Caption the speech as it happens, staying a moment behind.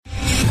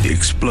the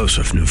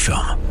explosive new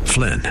film,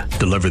 Flynn,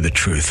 Deliver the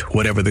Truth,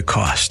 Whatever the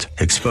Cost,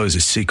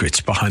 exposes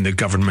secrets behind the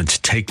government's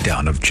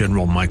takedown of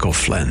General Michael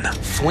Flynn.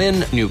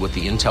 Flynn knew what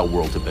the intel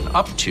world had been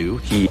up to.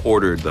 He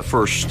ordered the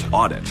first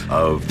audit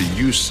of the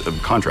use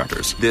of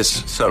contractors.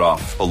 This set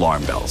off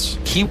alarm bells.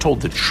 He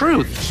told the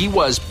truth. He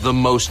was the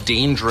most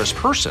dangerous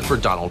person for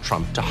Donald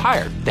Trump to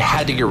hire. They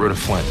had to get rid of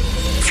Flynn.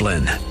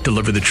 Flynn,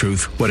 Deliver the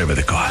Truth, Whatever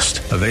the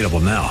Cost. Available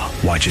now.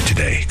 Watch it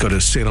today. Go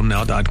to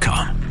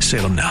salemnow.com.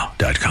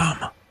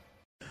 salemnow.com.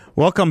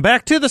 Welcome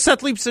back to the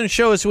Seth Leibsohn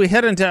Show as we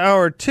head into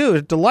Hour 2.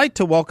 A delight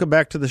to welcome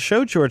back to the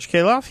show George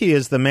Kaloff. He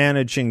is the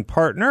managing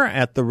partner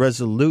at the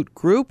Resolute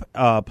Group,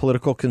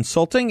 political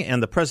consulting,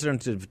 and the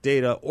president of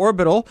Data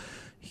Orbital.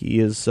 He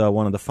is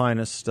one of the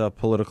finest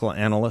political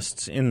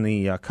analysts in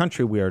the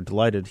country. We are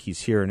delighted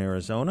he's here in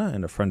Arizona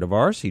and a friend of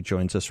ours. He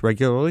joins us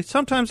regularly,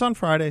 sometimes on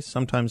Fridays,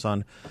 sometimes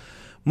on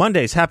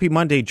Mondays. Happy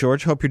Monday,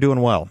 George. Hope you're doing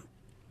well.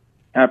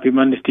 Happy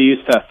Mondays to you,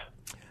 Seth.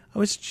 I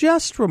was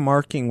just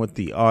remarking with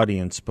the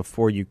audience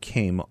before you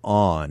came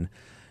on,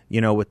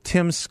 with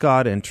Tim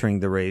Scott entering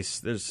the race,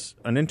 there's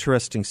an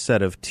interesting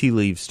set of tea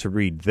leaves to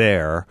read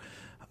there.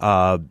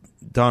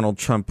 Donald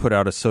Trump put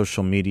out a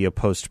social media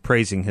post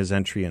praising his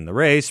entry in the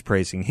race,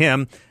 praising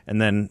him, and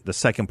then the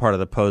second part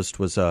of the post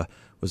was a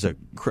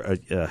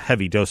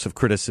heavy dose of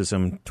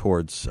criticism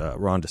towards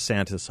Ron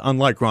DeSantis.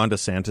 Unlike Ron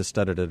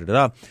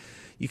DeSantis,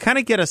 you kind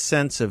of get a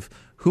sense of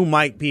who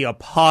might be a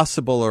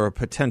possible or a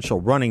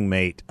potential running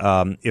mate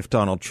if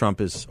Donald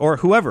Trump is, or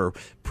whoever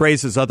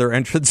praises other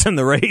entrants in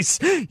the race.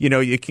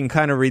 You can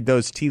kind of read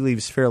those tea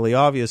leaves fairly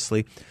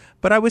obviously.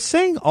 But I was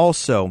saying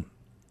also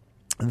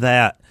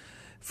that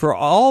for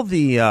all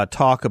the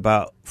talk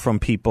about from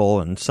people,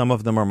 and some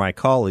of them are my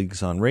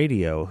colleagues on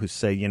radio who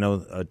say,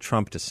 a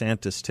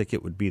Trump-DeSantis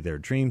ticket would be their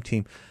dream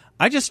team,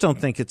 I just don't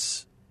think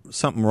it's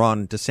something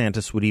Ron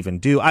DeSantis would even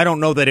do. I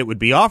don't know that it would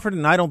be offered,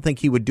 and I don't think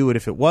he would do it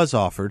if it was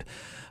offered.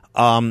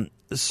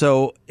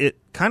 So it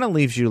kind of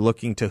leaves you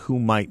looking to who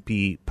might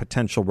be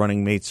potential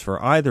running mates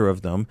for either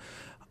of them.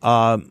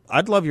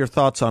 I'd love your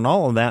thoughts on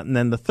all of that. And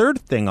then the third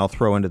thing I'll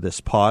throw into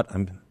this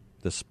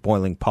this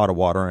boiling pot of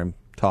water I'm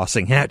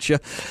tossing at you.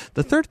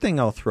 The third thing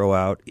I'll throw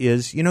out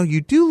is, you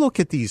do look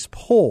at these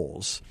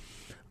polls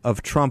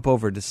of Trump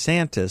over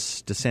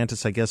DeSantis.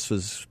 DeSantis, I guess,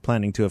 was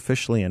planning to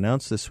officially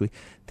announce this week.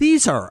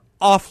 These are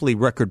awfully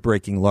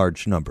record-breaking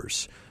large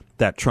numbers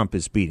that Trump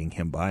is beating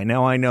him by.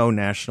 Now, I know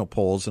national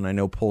polls, and I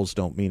know polls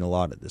don't mean a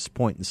lot at this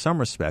point in some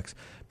respects,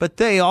 but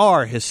they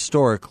are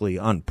historically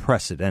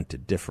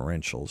unprecedented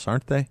differentials,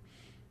 aren't they?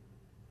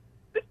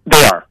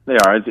 They are.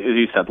 As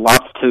you said,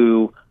 lots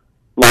to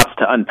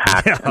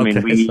unpack. Yeah, I mean,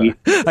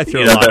 I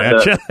threw a lot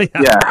at you.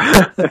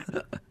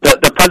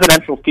 The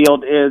presidential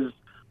field is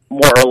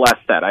more or less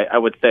set. I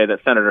would say that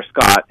Senator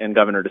Scott and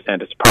Governor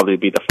DeSantis probably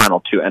be the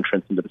final two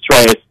entrants into this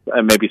race,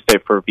 and maybe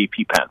save for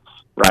VP Pence.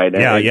 Right.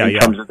 In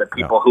terms of the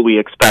people who we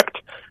expect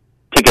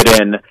to get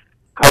in,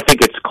 I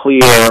think it's clear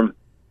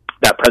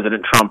that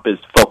President Trump is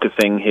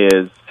focusing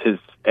his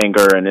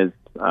anger and his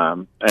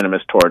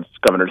animus towards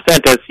Governor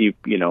DeSantis.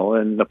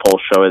 And the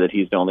polls show that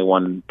he's the only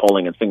one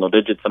polling in single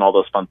digits and all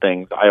those fun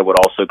things. I would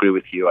also agree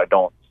with you. I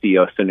don't see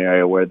a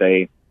scenario where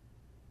they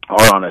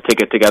are on a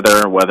ticket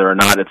together, whether or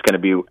not it's going to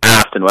be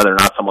asked and whether or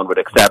not someone would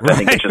accept. Right, I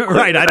think it's just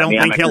right. I don't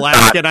think he'll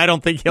ask and I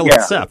don't think he'll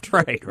accept.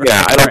 Right.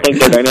 Yeah, I don't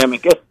think the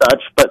dynamic is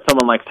such, but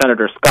someone like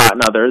Senator Scott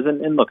and others,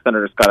 and look,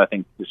 Senator Scott, I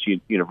think, is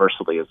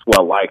universally is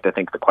well liked. I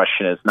think the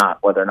question is not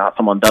whether or not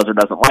someone does or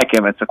doesn't like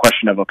him. It's a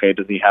question of, okay,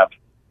 does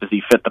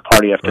he fit the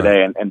party of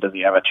today, and does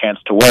he have a chance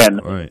to win?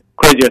 Right.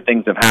 Crazier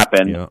things have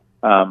happened,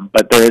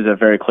 but there is a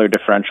very clear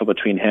differential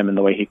between him and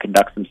the way he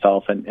conducts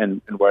himself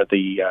and where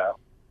the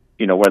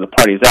where the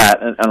party's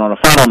at. And on a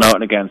final note,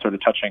 and again, sort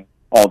of touching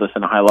all this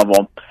in a high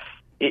level,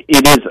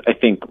 it is, I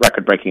think,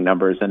 record-breaking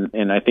numbers.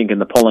 And I think in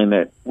the polling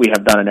that we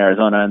have done in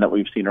Arizona and that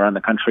we've seen around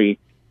the country,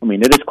 I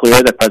mean, it is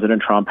clear that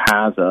President Trump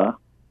has a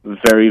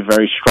very,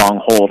 very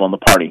strong hold on the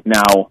party.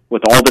 Now,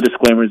 with all the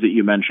disclaimers that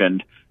you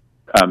mentioned,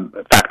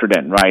 factored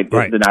in, right?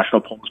 The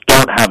national polls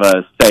don't have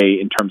a say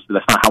in terms of,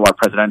 that's not how our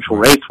presidential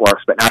race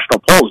works, but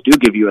national polls do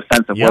give you a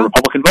sense of where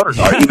Republican voters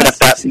are, even if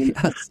that means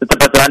that the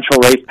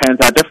presidential race pans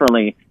out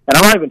differently. And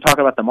I'm not even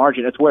talking about the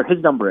margin, it's where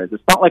his number is.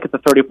 It's not like it's a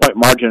 30-point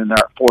margin and they're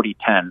at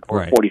 40-10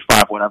 or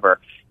 45, whatever.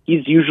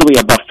 He's usually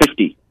above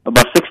 50,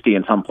 above 60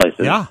 in some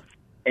places. Yeah.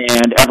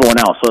 And everyone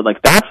else. So,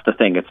 that's the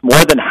thing. It's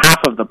more than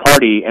half of the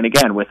party, and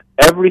again, with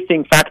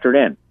everything factored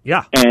in.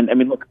 Yeah. And, I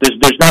mean, look,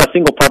 there's not a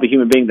single probably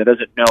human being that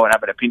doesn't know and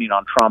have an opinion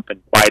on Trump and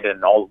Biden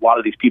and a lot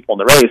of these people in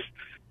the race,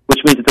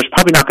 which means that there's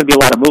probably not going to be a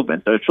lot of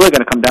movement. So it's really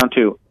going to come down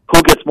to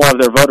who gets more of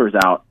their voters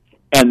out,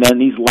 and then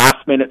these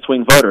last-minute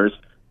swing voters,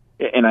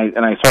 and I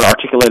sort of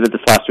articulated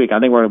this last week. I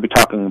think we're going to be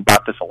talking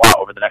about this a lot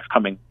over the next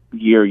coming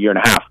year and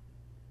a half.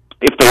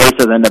 If the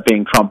races end up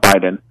being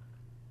Trump-Biden,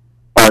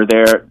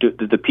 do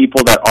the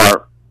people that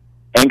are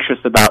anxious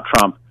about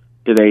Trump,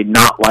 do they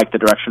not like the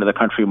direction of the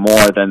country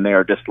more than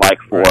their dislike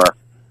for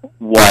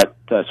what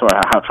sort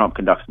of how Trump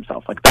conducts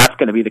himself. Like, that's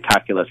going to be the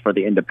calculus for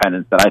the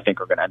independents that I think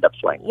are going to end up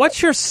swaying.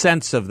 What's your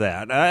sense of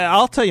that?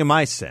 I'll tell you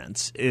my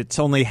sense. It's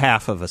only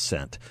half of a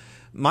cent.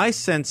 My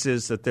sense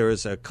is that there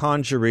is a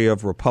congerie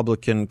of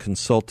Republican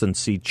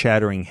consultancy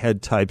chattering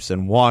head types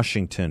in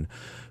Washington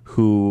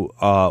who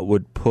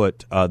would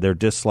put their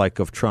dislike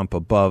of Trump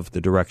above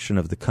the direction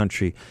of the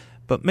country,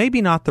 but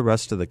maybe not the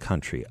rest of the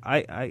country.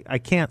 I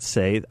can't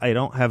say. I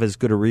don't have as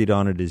good a read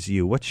on it as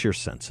you. What's your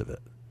sense of it?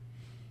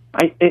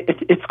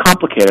 It's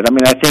complicated. I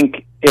mean, I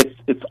think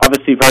it's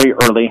obviously very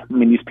early. I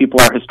mean, these people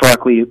are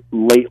historically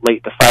late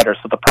deciders.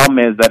 So the problem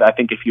is that I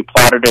think if you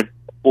plotted it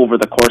over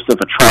the course of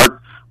a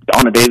chart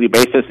on a daily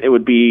basis, it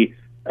would be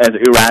as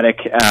erratic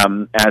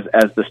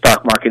as the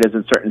stock market is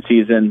in certain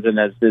seasons, and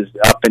as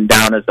up and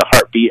down as the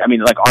heartbeat. I mean,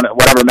 like, on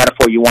whatever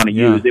metaphor you want to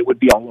use, it would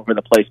be all over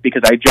the place,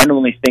 because I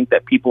genuinely think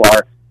that people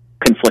are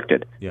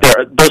conflicted. Yeah. There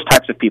are those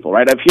types of people,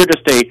 right? If you're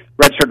just a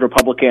registered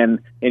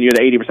Republican and you're the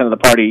 80% of the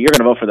party, you're going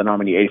to vote for the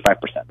nominee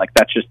 85%. Like,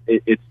 that's just,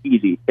 it's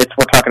easy.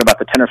 We're talking about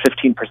the 10 or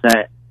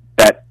 15%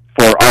 that,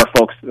 for our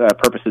folks'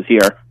 purposes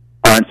here,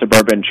 are in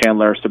suburban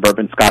Chandler,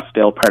 suburban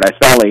Scottsdale, Paradise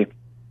Valley,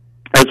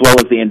 as well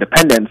as the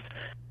independents.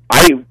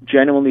 I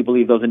genuinely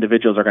believe those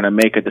individuals are going to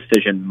make a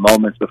decision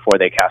moments before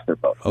they cast their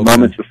vote,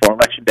 moments before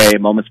Election Day,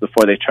 moments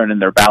before they turn in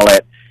their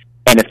ballot.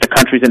 And if the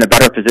country's in a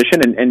better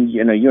position, and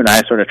you know, you and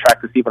I sort of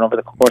tracked this even over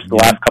the course of the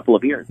last couple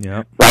of years,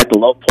 right? The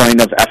low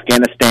point of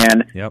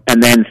Afghanistan,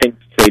 and then things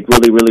stayed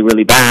really, really,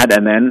 really bad,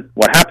 and then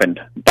what happened?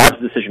 Bob's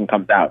decision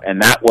comes out,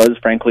 and that was,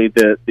 frankly,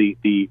 that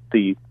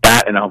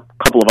and a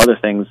couple of other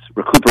things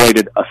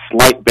recuperated a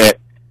slight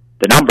bit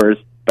the numbers,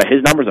 but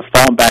his numbers have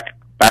fallen back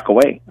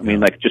away. I mean,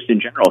 like, just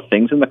in general,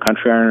 things in the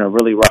country are in a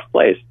really rough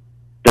place.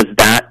 Does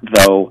that,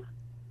 though,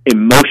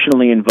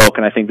 emotionally invoke,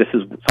 and I think this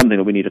is something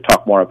that we need to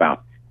talk more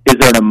about, is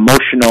there an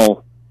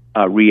emotional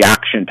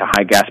reaction to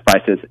high gas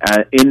prices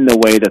in the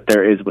way that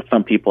there is with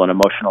some people an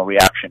emotional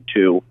reaction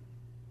to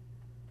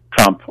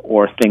Trump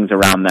or things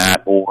around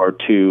that, or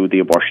to the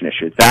abortion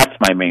issue? That's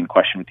my main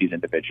question with these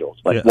individuals.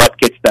 Like, what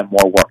gets them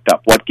more worked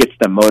up? What gets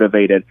them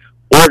motivated?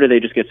 Or do they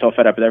just get so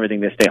fed up with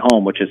everything they stay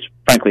home, which is,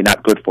 frankly,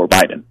 not good for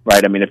Biden,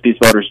 right? I mean, if these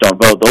voters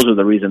don't vote, those are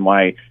the reason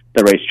why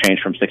the race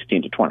changed from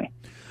 16 to 20.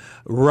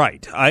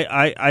 Right.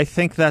 I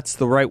think that's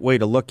the right way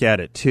to look at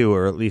it, too,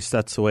 or at least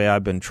that's the way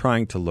I've been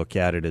trying to look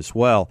at it as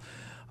well.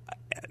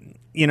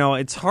 You know,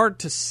 it's hard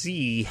to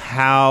see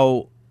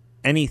how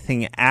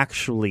anything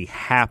actually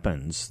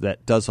happens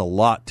that does a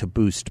lot to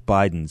boost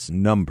Biden's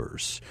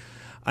numbers.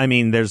 I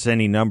mean, there's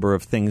any number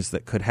of things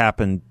that could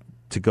happen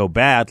to go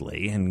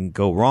badly and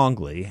go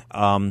wrongly.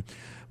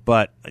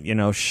 But, you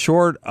know,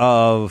 short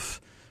of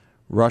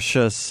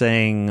Russia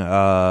saying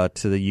to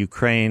the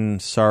Ukraine,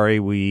 sorry,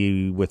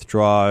 we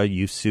withdraw,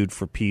 you sued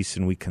for peace,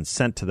 and we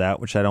consent to that,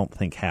 which I don't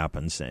think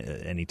happens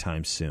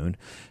anytime soon.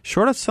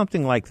 Short of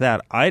something like that,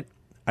 I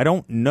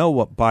don't know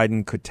what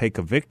Biden could take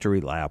a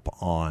victory lap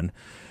on.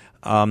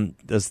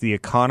 Does the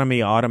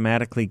economy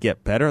automatically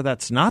get better?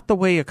 That's not the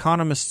way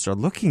economists are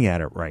looking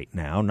at it right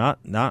now,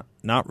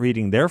 not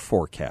reading their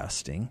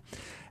forecasting.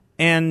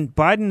 And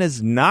Biden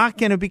is not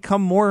going to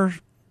become more,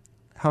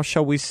 how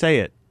shall we say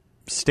it,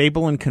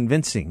 stable and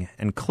convincing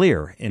and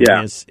clear in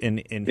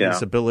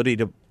his ability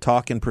to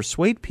talk and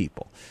persuade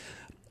people.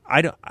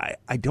 I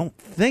don't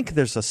think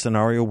there's a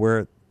scenario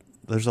where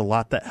there's a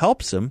lot that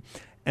helps him,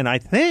 and I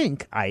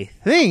think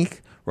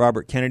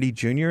Robert Kennedy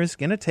Jr. is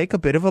going to take a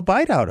bit of a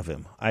bite out of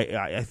him.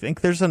 I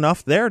think there's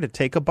enough there to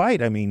take a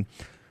bite. I mean,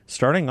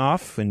 starting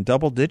off in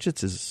double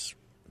digits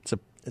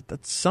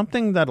that's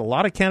something that a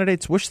lot of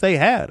candidates wish they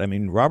had. I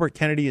mean, Robert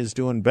Kennedy is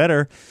doing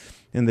better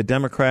in the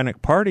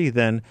Democratic Party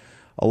than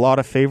a lot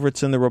of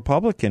favorites in the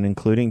Republican,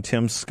 including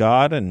Tim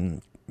Scott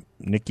and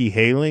Nikki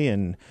Haley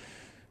and,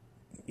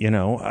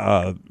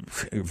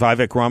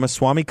 Vivek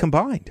Ramaswamy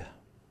combined.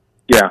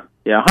 Yeah,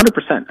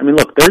 100%. I mean,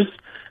 look, the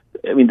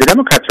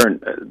Democrats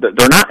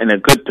they're not in a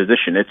good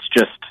position. It's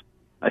just,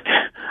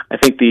 I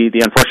think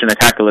the unfortunate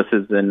calculus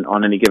is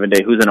on any given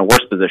day who's in a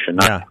worse position,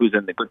 not who's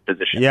in the good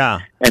position. Yeah.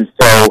 And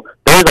so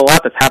there's a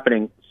lot that's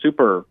happening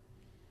super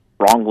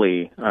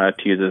wrongly, to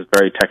use this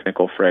very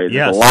technical phrase.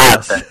 There's a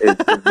lot that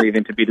is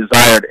leaving to be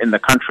desired in the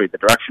country, the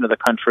direction of the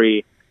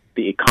country,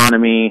 the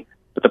economy.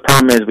 But the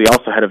problem is we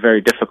also had a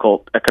very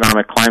difficult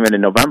economic climate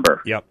in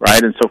November,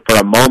 right? And so for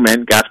a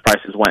moment, gas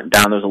prices went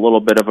down. There was a little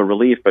bit of a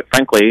relief, but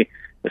frankly,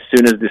 as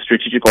soon as the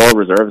strategic oil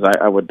reserves,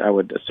 I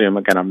would assume,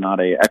 again, I'm not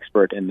an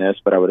expert in this,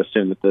 but I would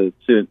assume that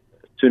as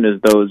soon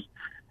as those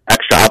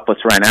extra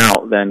outputs ran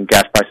out, then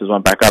gas prices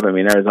went back up. I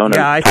mean, Arizona.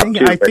 Yeah,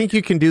 I think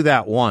you can do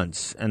that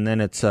once, and then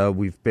it's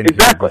we've been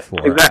here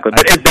before. Exactly.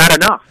 But is that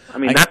enough? I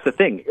mean, that's the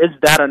thing. Is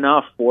that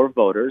enough for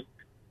voters?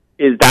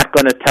 Is that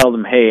going to tell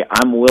them, hey,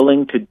 I'm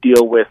willing to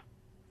deal with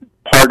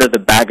part of the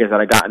baggage that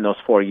I got in those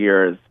 4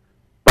 years,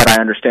 but I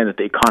understand that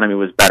the economy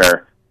was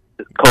better,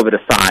 COVID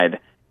aside.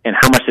 And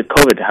how much did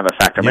COVID have a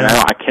factor? I mean,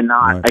 I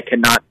cannot. I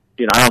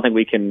don't think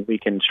we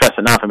can stress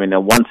enough. I mean, a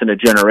once in a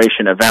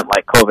generation event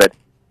like COVID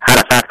had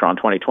a factor on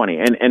 2020.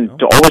 And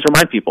to always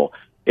remind people,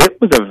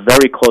 it was a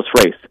very close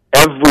race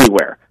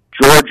everywhere.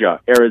 Georgia,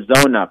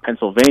 Arizona,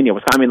 Pennsylvania,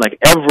 Wisconsin. I mean, like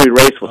every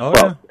race was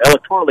close. Yeah.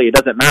 Electorally, it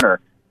doesn't matter.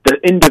 The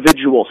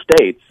individual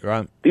states,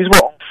 right. These were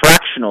all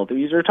fractional.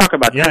 These are talking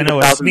about I know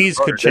a sneeze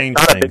could change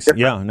things.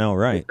 Yeah, no,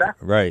 right,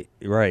 exactly.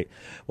 right.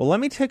 Well, let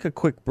me take a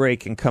quick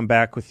break and come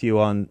back with you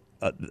on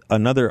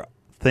another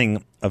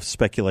thing of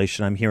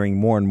speculation I'm hearing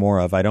more and more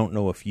of. I don't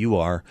know if you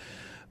are,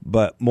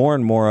 but more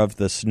and more of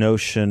this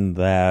notion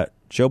that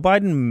Joe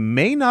Biden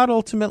may not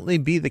ultimately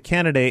be the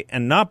candidate,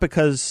 and not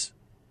because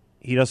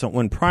he doesn't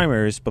win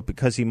primaries, but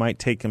because he might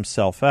take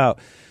himself out,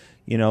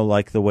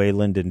 like the way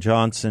Lyndon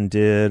Johnson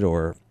did,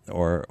 or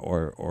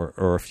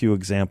a few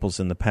examples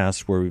in the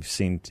past where we've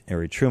seen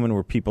Harry Truman,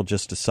 where people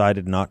just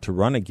decided not to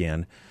run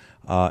again,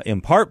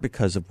 in part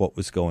because of what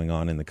was going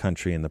on in the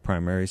country in the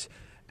primaries,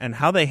 and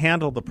how they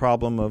handle the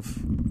problem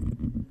of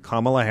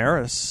Kamala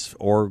Harris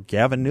or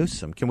Gavin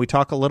Newsom. Can we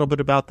talk a little bit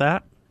about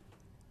that?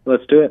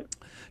 Let's do it.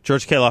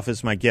 George Kaloff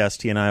is my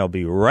guest. He and I will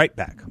be right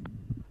back.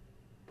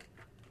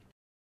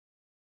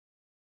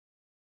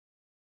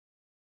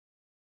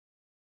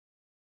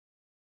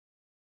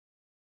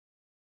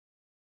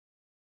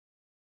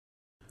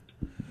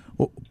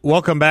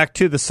 Welcome back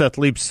to the Seth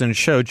Leibsohn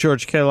Show.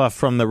 George Kaloff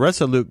from the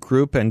Resolute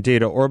Group and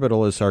Data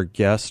Orbital is our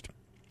guest.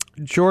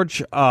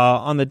 George,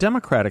 on the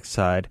Democratic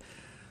side,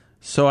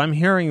 so I'm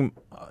hearing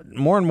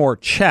more and more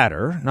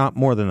chatter, not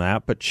more than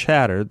that, but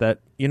chatter that,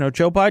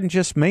 Joe Biden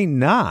just may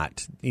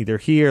not, either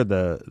he or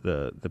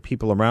the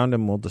people around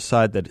him will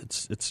decide that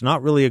it's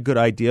not really a good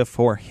idea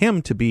for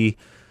him to be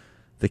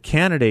the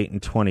candidate in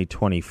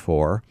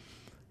 2024.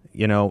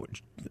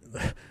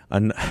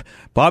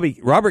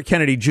 Robert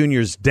Kennedy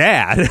Jr.'s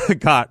dad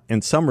got,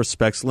 in some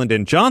respects,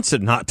 Lyndon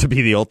Johnson not to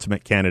be the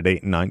ultimate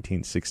candidate in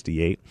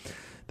 1968.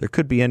 There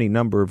could be any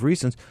number of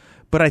reasons.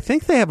 But I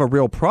think they have a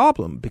real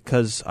problem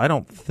because I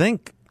don't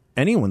think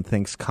anyone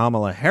thinks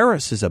Kamala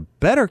Harris is a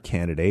better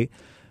candidate.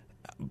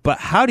 But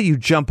how do you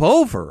jump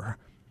over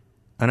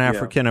an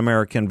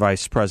African-American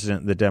vice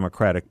president of the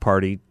Democratic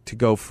Party to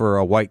go for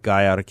a white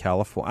guy out of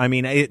California? I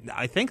mean,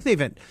 I think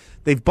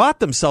they've bought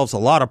themselves a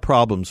lot of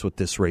problems with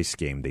this race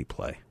game they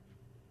play.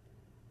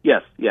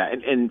 Yes, yeah,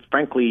 and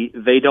frankly,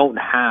 they don't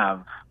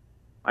have,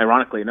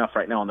 ironically enough,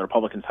 right now on the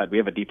Republican side, we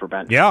have a deeper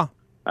bench. Yeah.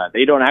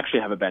 They don't actually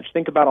have a bench.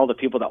 Think about all the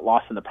people that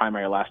lost in the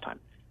primary last time.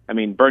 I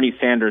mean, Bernie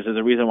Sanders is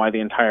a reason why the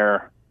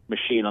entire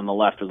machine on the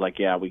left was like,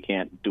 yeah, we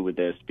can't do with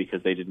this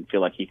because they didn't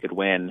feel like he could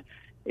win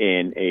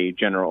in a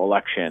general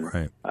election,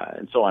 right.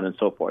 And so on and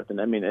so forth. And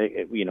I mean,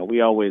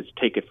 we always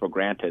take it for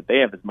granted. They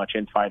have as much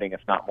infighting, if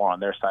not more, on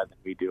their side than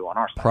we do on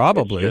our side.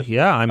 Probably,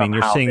 yeah. I mean,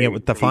 you're seeing it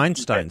with the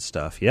Feinstein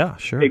stuff. Yeah,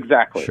 sure.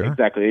 Exactly, sure.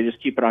 Exactly. They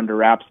just keep it under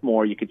wraps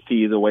more. You could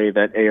see the way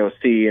that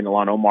AOC and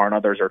Ilhan Omar and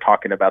others are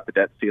talking about the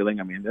debt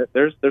ceiling. I mean,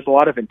 there's a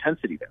lot of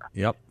intensity there.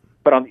 Yep.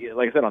 But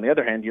like I said, on the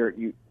other hand,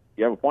 you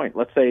have a point.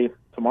 Let's say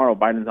tomorrow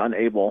Biden's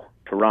unable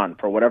to run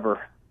for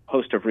whatever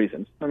host of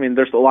reasons. I mean,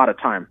 there's a lot of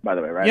time, by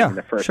the way, right? Yeah, I mean,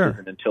 the first sure.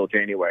 isn't until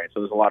January, so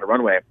there's a lot of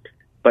runway.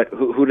 But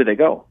who do they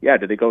go? Yeah,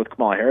 did they go with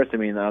Kamala Harris? I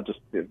mean, I'll just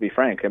be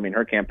frank. I mean,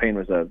 her campaign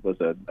was a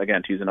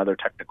again, to use another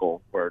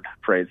technical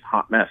phrase,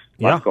 hot mess.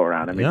 Let's go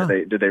around. I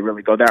mean, did they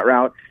really go that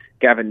route?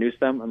 Gavin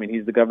Newsom. I mean,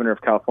 he's the governor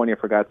of California,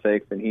 for God's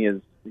sakes, and he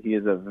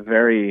is a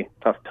very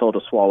tough pill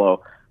to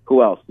swallow.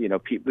 Who else?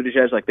 Pete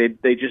Buttigieg. Like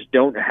they just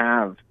don't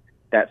have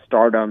that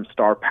stardom,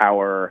 star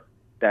power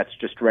that's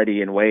just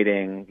ready and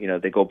waiting.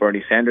 They go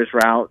Bernie Sanders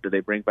route. Do they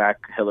bring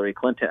back Hillary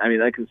Clinton? I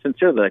mean,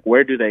 sincerely,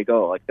 where do they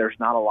go? There's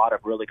not a lot of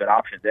really good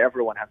options.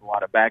 Everyone has a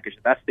lot of baggage.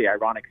 That's the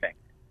ironic thing.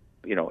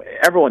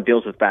 Everyone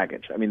deals with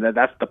baggage. I mean,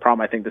 that's the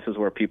problem. I think this is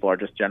where people are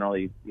just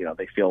generally,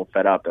 they feel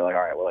fed up. They're like,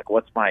 all right, well,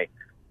 what's my,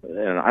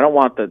 I don't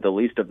want the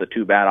least of the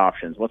two bad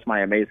options. What's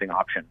my amazing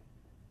option?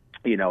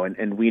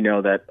 And we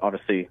know that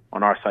obviously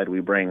on our side,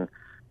 we bring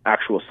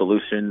actual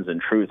solutions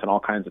and truth and all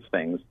kinds of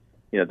things.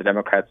 The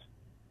Democrats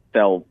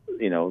sell,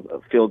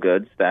 feel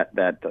goods that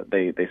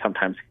they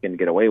sometimes can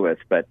get away with.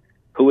 But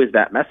who is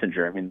that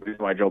messenger? I mean, the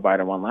reason why Joe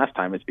Biden won last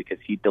time is because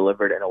he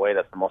delivered in a way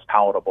that's the most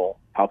palpable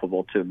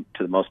to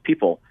the most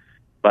people.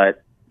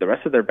 But the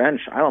rest of their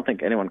bench, I don't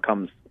think anyone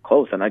comes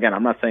close. And again,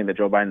 I'm not saying that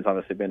Joe Biden's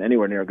obviously been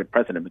anywhere near a good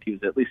president, but he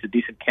was at least a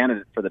decent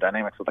candidate for the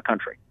dynamics of the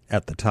country.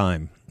 At the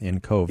time,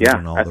 in COVID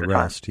and all the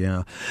rest,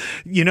 yeah.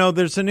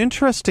 There's an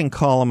interesting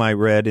column I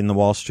read in the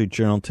Wall Street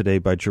Journal today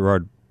by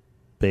Gerard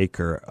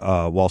Baker,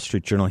 Wall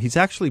Street Journal. He's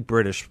actually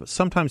British, but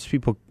sometimes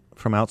people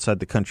from outside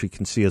the country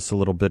can see us a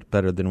little bit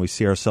better than we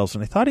see ourselves.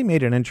 And I thought he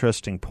made an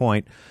interesting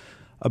point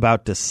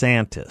about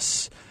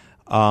DeSantis.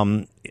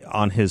 On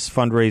his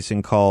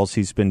fundraising calls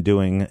he's been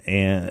doing,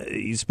 and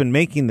he's been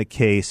making the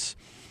case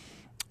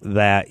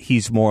that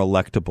he's more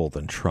electable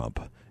than Trump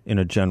in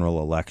a general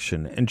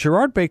election. And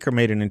Gerard Baker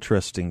made an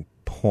interesting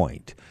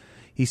point.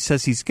 He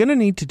says he's going to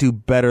need to do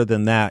better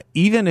than that,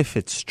 even if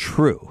it's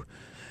true.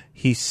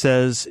 He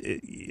says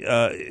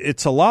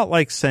it's a lot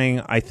like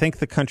saying, I think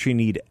the country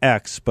need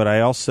X, but I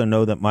also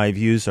know that my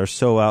views are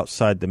so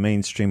outside the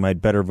mainstream,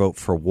 I'd better vote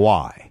for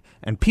Y.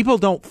 And people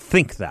don't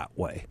think that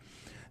way.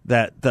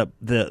 That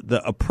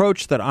the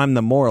approach that I'm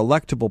the more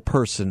electable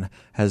person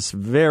has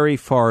very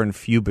far and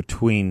few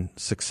between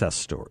success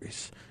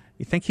stories.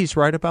 You think he's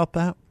right about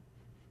that?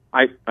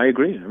 I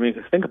agree. I mean,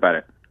 think about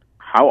it.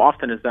 How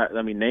often is that?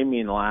 I mean, name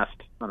me in the last,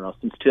 I don't know,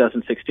 since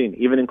 2016,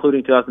 even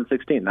including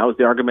 2016. That was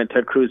the argument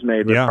Ted Cruz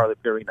made with Carly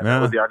Fiorina.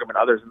 That was the argument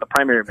others in the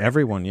primary made.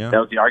 Everyone, yeah. That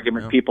was the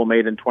argument people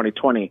made in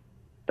 2020.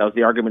 That was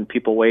the argument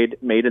people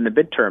made in the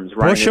midterms.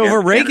 Bush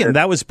over Reagan.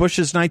 That was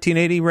Bush's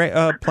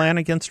 1980 plan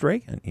against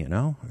Reagan,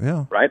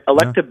 Yeah. Right?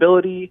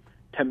 Electability,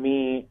 to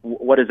me,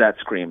 what does that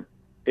scream?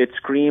 It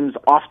screams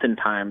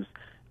oftentimes,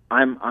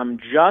 I'm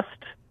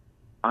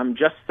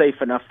just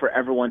safe enough for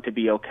everyone to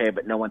be okay,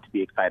 but no one to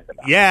be excited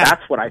about. Yeah.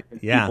 That's what I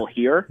think people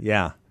hear.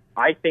 Yeah.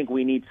 I think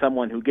we need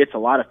someone who gets a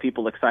lot of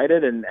people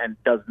excited and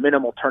does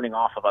minimal turning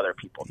off of other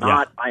people.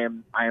 Not I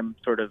am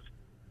sort of,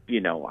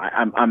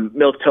 I'm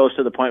milquetoast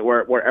to the point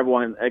where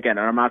everyone, again,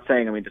 and I'm not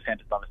saying,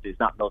 DeSantis obviously is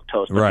not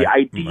milquetoast, but the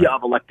idea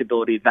of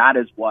electability,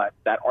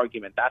 that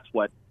argument, that's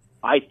what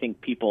I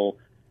think people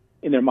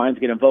in their minds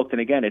get invoked.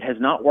 And again, it has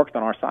not worked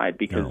on our side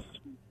because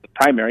the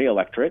primary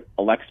electorate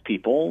elects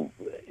people.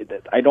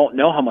 I don't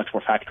know how much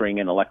we're factoring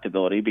in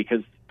electability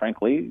because,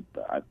 frankly,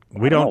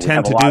 we don't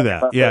tend to do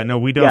that.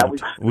 We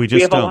don't. We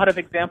have a lot of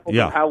examples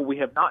of how we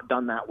have not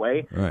done that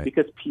way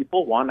because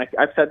people want.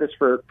 I've said this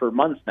for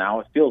months now.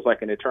 It feels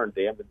like an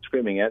eternity. I've been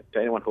screaming it to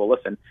anyone who will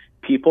listen.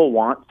 People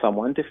want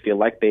someone to feel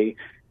like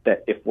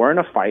that if we're in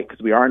a fight,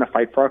 because we are in a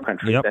fight for our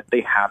country, that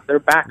they have their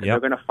back and they're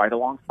going to fight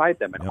alongside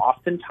them. And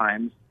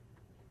oftentimes,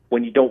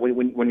 when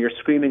you're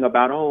screaming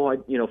about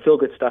feel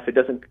good stuff, it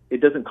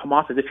doesn't come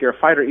off as if you're a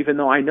fighter. Even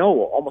though I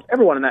know almost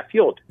everyone in that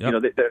field,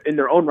 they're, in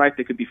their own right,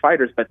 they could be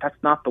fighters, but that's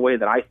not the way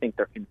that I think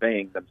they're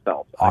conveying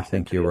themselves. I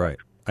think you're right.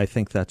 I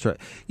think that's right.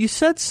 You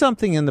said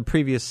something in the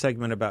previous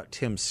segment about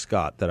Tim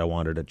Scott that I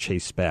wanted to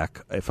chase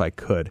back if I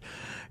could.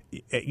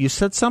 You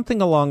said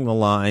something along the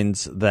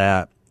lines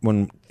that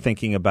when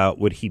thinking about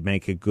would he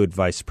make a good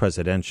vice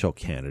presidential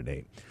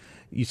candidate,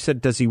 you said,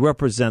 does he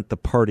represent the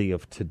party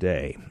of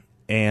today?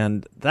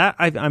 And that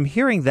I'm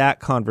hearing that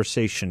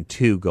conversation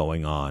too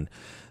going on.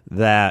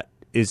 That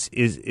is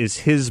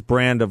his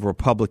brand of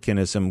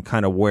republicanism,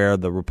 kind of where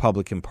the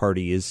Republican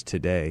Party is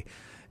today.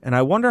 And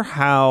I wonder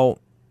how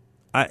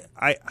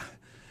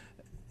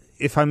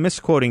if I'm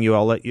misquoting you,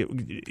 I'll let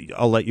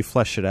you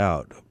flesh it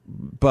out.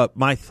 But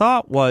my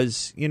thought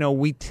was,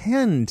 we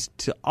tend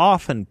to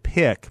often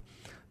pick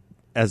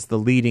as the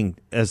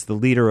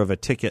leader of a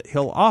ticket.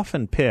 He'll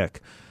often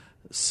pick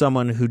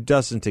someone who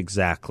doesn't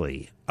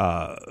exactly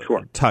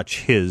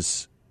touch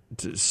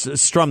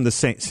strum the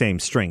same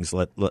strings,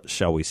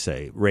 shall we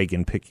say.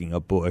 Reagan picking a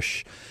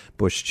Bush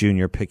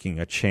Jr. picking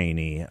a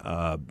Cheney,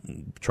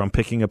 Trump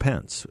picking a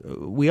Pence.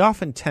 We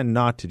often tend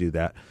not to do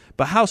that.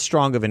 But how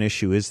strong of an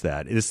issue is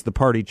that? Is the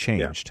party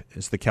changed?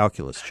 Is the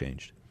calculus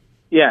changed?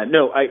 Yeah,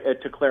 no,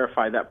 to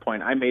clarify that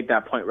point, I made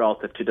that point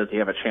relative to does he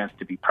have a chance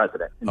to be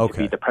president and to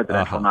be the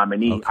presidential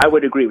nominee. Okay. I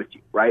would agree with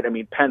you, right?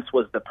 Pence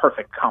was the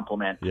perfect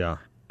complement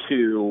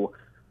to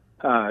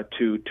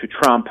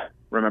Trump.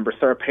 Remember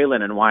Sarah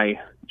Palin and why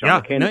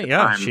John McCain at the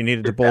time she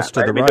needed to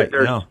bolster the right.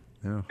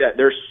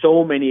 There's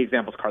so many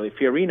examples. Carly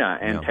Fiorina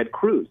and Ted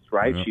Cruz,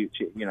 right?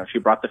 Yeah. She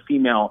brought the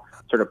female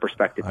sort of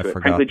perspective to it.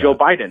 Frankly, Joe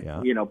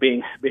Biden,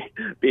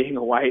 being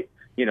a white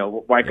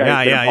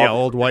guy,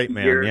 old white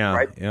man, years,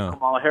 right?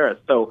 Kamala Harris.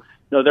 So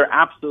no, there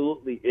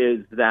absolutely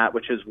is that,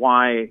 which is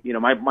why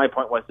my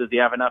point was, does he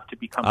have enough to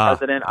become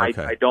president?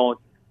 Okay.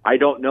 I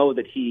don't know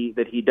that he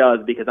does,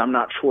 because I'm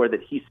not sure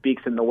that he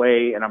speaks in the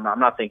way, and I'm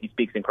not saying he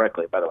speaks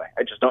incorrectly, by the way.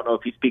 I just don't know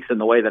if he speaks in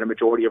the way that a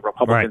majority of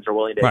Republicans are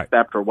willing to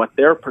accept, or what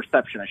their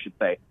perception, is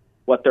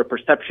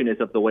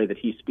of the way that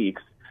he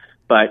speaks.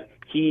 But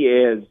he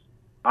is,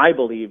 I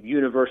believe,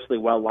 universally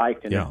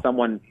well-liked, and is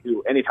someone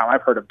who, anytime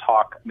I've heard him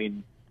talk,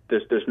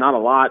 there's not a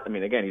lot.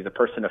 Again, he's a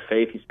person of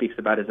faith. He speaks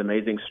about his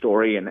amazing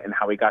story and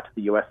how he got to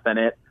the U.S.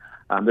 Senate.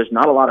 There's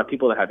not a lot of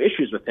people that have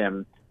issues with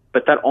him.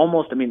 But that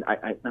almost,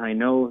 I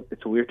know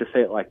it's weird to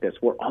say it like this.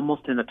 We're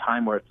almost in a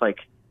time where it's like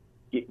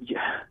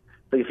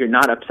if you're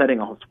not upsetting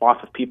a whole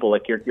swath of people,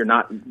 like you're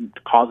not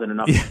causing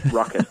enough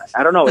ruckus.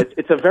 I don't know.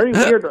 It's a very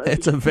weird.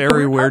 It's a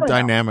very weird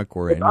dynamic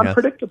we're in. It's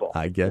unpredictable.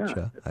 I get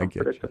you. I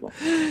get you.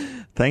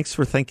 Thanks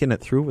for thinking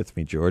it through with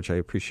me, George. I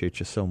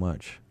appreciate you so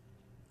much.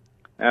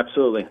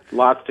 Absolutely.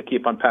 Lots to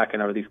keep unpacking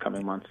over these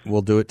coming months.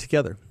 We'll do it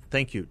together.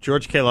 Thank you.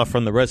 George Kaloff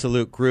from the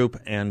Resolute Group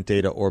and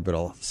Data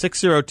Orbital.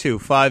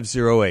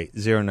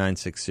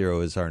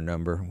 602-508-0960 is our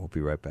number. We'll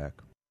be right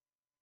back.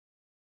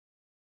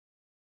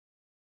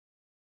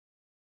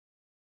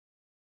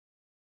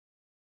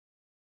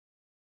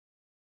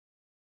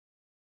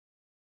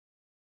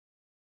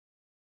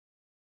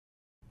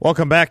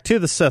 Welcome back to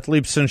the Seth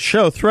Leibsohn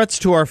Show. Threats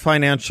to our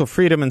financial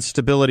freedom and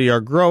stability are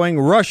growing.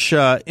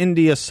 Russia,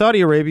 India,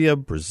 Saudi Arabia,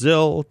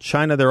 Brazil,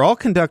 China, they're all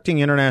conducting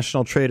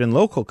international trade in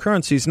local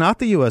currencies, not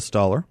the U.S.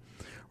 dollar.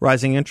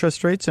 Rising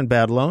interest rates and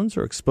bad loans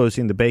are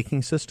exposing the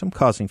banking system,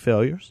 causing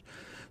failures.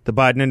 The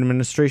Biden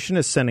administration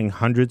is sending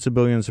hundreds of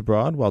billions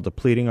abroad while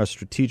depleting our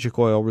strategic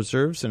oil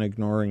reserves and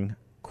ignoring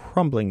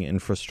crumbling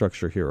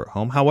infrastructure here at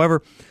home.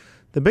 However,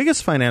 the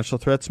biggest financial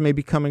threats may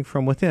be coming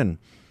from within.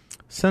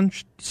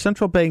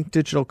 Central bank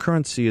digital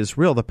currency is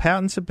real. The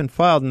patents have been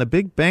filed, and the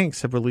big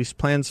banks have released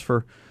plans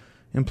for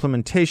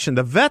implementation.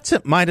 The vets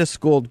at Midas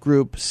Gold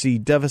Group see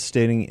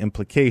devastating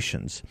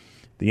implications.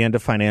 The end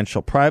of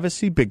financial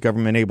privacy, big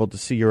government able to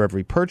see your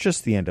every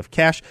purchase, the end of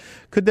cash.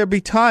 Could there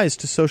be ties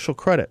to social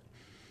credit?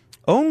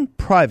 Own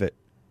private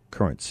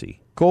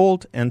currency,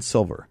 gold and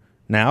silver.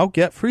 Now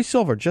get free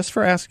silver just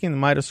for asking the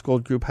Midas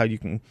Gold Group how you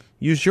can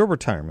use your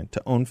retirement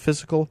to own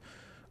physical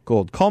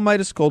gold. Call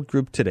Midas Gold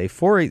Group today,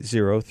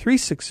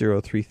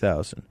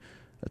 480-360-3000.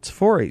 That's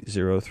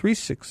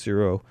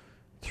 480-360-3000.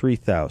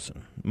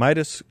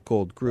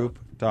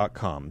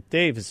 MidasGoldGroup.com.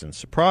 Dave is in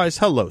Surprise.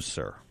 Hello,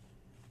 sir.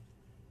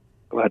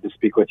 Glad to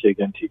speak with you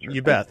again, teacher.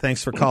 You bet.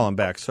 Thanks for calling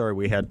back. Sorry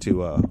we had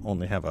to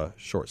only have a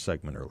short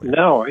segment earlier.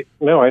 No, I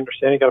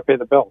understand. You got to pay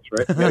the bills,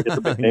 right? You got to get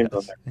the big names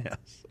on there. Yes.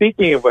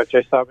 Speaking of which,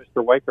 I saw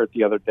Mr. Weichert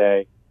the other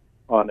day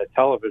on a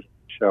television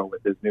show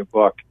with his new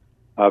book.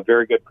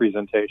 Very good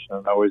presentation,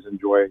 and I always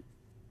enjoy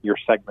your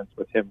segments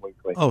with him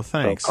weekly. Oh,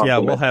 thanks. So yeah,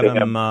 we'll have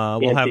him.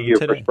 We'll have him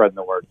today for spreading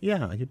the word.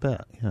 Yeah, you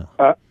bet.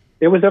 Yeah.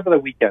 It was over the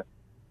weekend.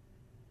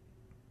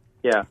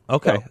 Yeah.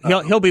 Okay.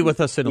 So, he'll be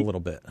with us in a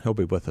little bit. He'll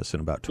be with us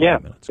in about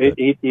 20 minutes.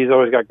 He's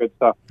always got good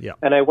stuff. Yeah.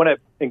 And I want to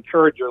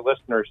encourage your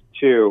listeners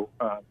too.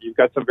 You've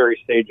got some very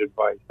sage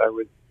advice. I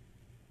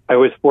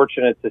was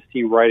fortunate to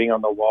see writing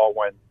on the wall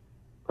when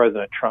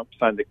President Trump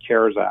signed the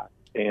CARES Act,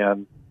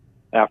 and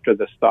after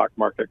the stock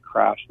market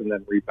crashed and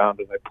then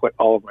rebounded, I put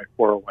all of my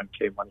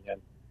 401k money in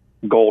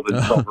gold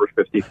and silver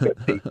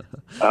 50-50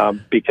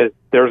 because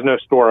there's no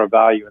store of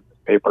value in this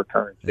paper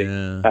currency,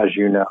 as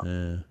you know.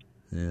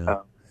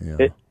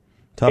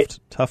 Tough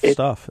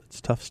stuff. It's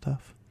tough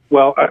stuff.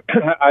 Well,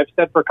 I've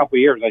said for a couple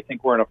of years, I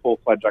think we're in a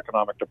full-fledged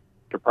economic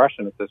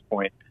depression at this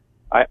point.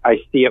 I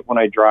see it when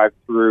I drive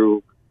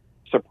through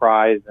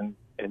Surprise and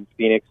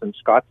Phoenix and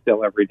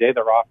Scottsdale every day.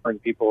 They're offering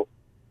people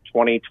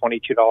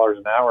 $22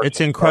 an hour.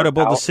 It's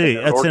incredible to see.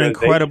 It's an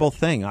incredible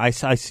thing. I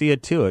see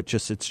it too.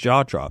 It's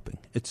jaw-dropping.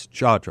 It's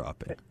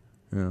jaw-dropping.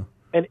 Yeah.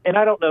 And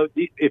I don't know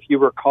if you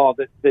recall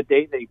that the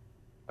day they,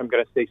 I'm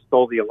going to say,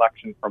 stole the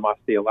election from us,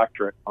 the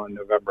electorate, on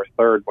November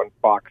 3rd, when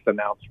Fox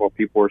announced, while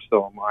people were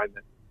still in line,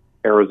 that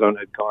Arizona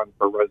had gone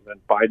for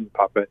President Biden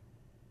puppet.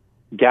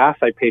 Gas,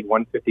 I paid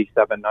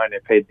 $1.57.9. I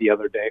paid the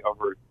other day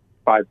over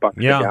 $5 a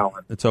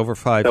gallon. It's over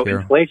 $5 so here.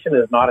 Inflation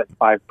is not at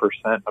 5%.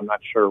 I'm not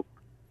sure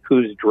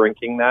who's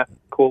drinking that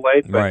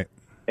Kool-Aid, but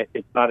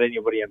it's not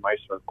anybody in my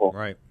circle.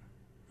 Right.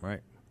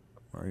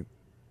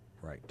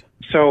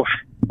 So,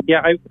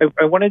 yeah,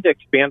 I wanted to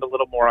expand a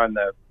little more on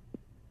the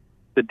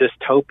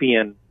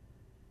dystopian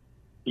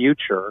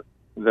future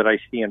that I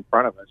see in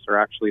front of us, or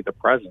actually the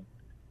present,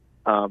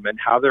 and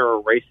how they're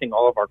erasing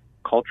all of our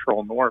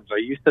cultural norms. I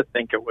used to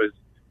think it was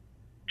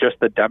just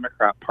the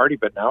Democrat Party,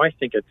 but now I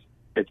think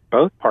it's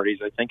both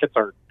parties. I think it's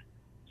our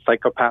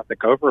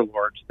psychopathic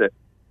overlords that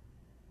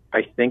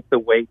I think the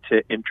way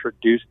to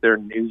introduce their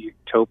new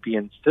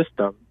utopian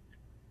system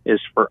is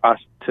for us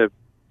to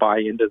buy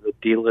into the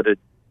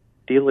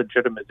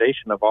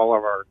delegitimization of all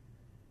of our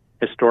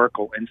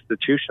historical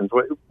institutions.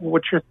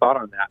 What's your thought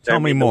on that?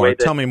 Tell me more.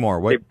 Tell me more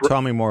of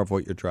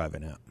what you're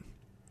driving at.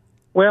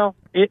 Well,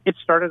 it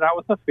started out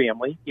with a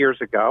family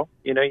years ago.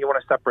 You know, you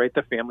want to separate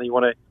the family. You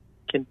want to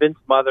convince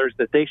mothers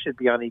that they should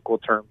be on equal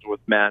terms with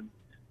men.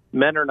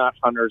 Men are not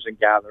hunters and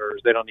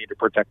gatherers. They don't need to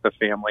protect the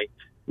family.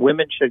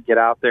 Women should get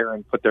out there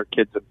and put their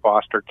kids in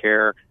foster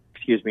care,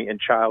 in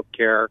child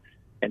care,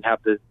 and have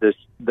the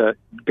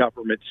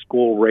government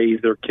school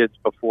raise their kids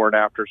before and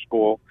after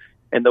school.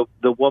 And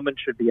the woman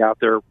should be out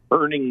there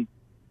earning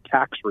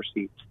tax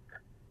receipts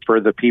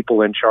for the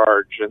people in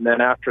charge. And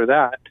then after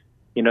that,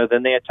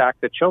 then they attack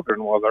the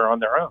children while they're on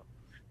their own.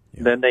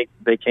 Yeah. Then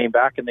they came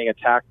back and they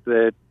attacked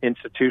the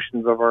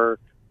institutions of our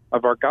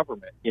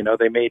government.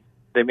 They made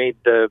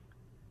the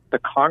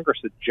Congress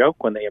a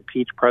joke when they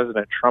impeached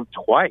President Trump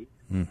twice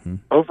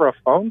over a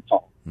phone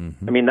call.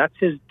 Mm-hmm. I mean, that's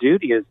his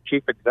duty as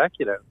chief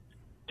executive,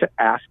 to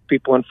ask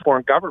people in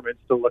foreign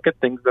governments to look at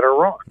things that are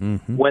wrong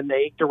when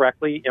they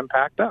directly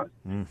impact us.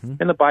 Mm-hmm.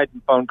 And the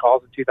Biden phone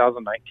calls in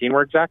 2019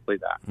 were exactly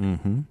that.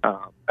 Mm-hmm.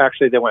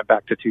 Actually, they went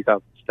back to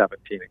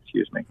 2017,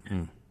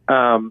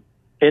 and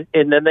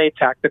then they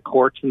attacked the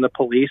courts and the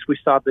police. We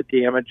saw the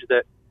damage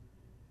that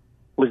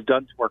was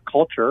done to our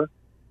culture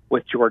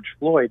with George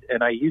Floyd.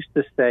 And I used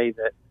to say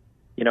that,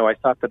 I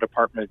thought the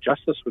Department of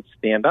Justice would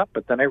stand up,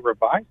 but then I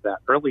revised that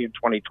early in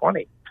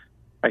 2020.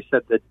 I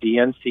said the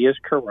DNC is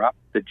corrupt,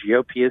 the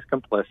GOP is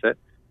complicit,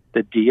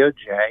 the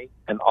DOJ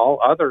and all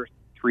other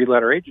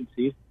three-letter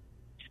agencies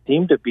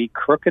seem to be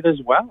crooked as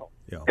well.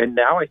 Yeah. And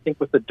now I think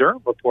with the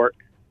Durham report,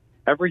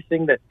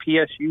 everything that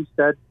PSU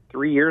said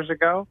 3 years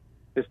ago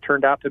has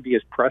turned out to be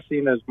as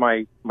pressing as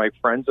my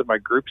friends and my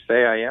group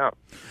say I am.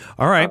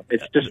 All right.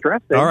 It's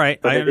distressing. All right.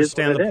 I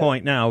understand the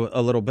point now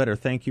a little better.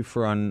 Thank you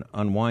for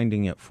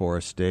unwinding it for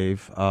us,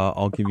 Dave.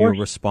 I'll give you a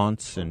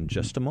response in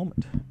just a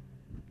moment.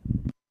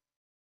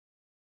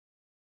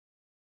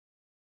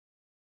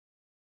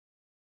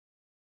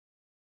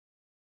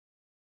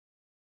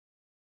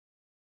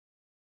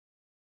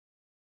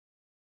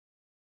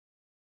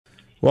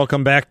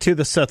 Welcome back to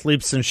the Seth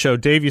Leibsohn Show.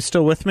 Dave, you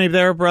still with me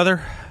there,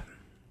 brother?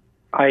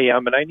 I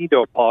am, and I need to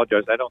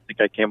apologize. I don't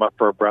think I came up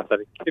for a breath.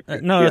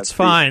 No, it's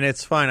fine.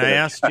 It's fine. I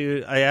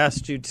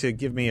asked you to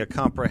give me a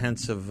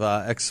comprehensive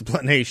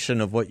explanation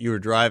of what you were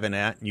driving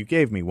at, and you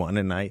gave me one,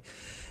 and I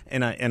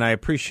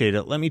appreciate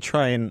it. Let me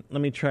try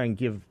and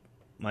give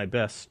my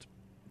best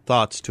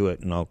thoughts to it,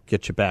 and I'll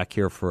get you back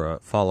here for a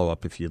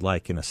follow-up if you'd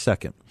like in a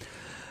second.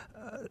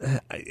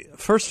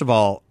 First of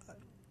all,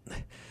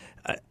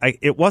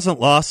 it wasn't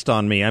lost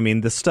on me. I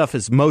mean, this stuff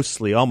is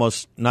mostly,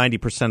 almost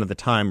 90% of the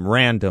time,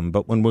 random.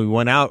 But when we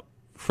went out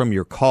from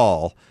your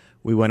call,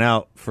 we went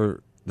out,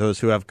 for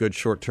those who have good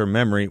short-term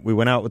memory, we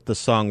went out with the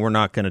song "We're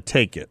Not Gonna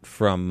Take It"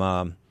 from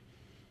the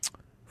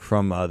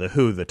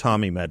Who, the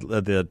Tommy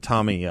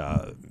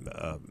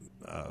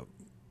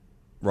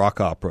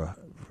rock opera.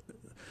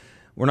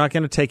 We're not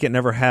going to take it,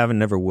 never have, and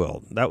never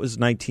will. That was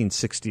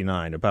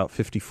 1969, about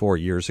 54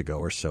 years ago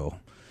or so.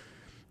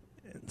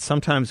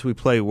 Sometimes we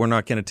play "We're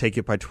Not Going to Take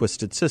It" by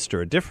Twisted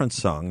Sister, a different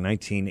song,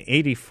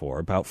 1984,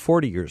 about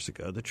 40 years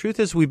ago. The truth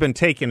is we've been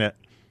taking it,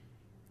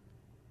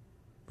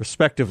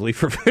 respectively,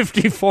 for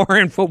 54,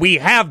 and we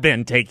have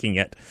been taking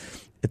it.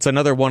 It's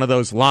another one of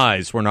those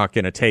lies, we're not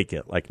going to take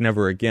it, like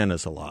never again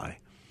is a lie.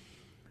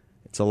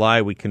 It's a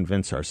lie we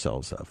convince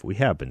ourselves of. We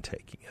have been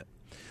taking it.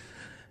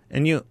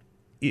 And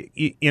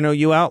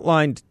you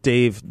outlined,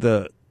 Dave,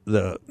 the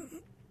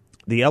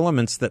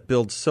elements that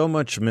build so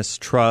much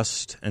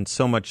mistrust and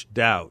so much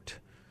doubt,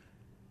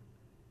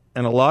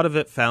 and a lot of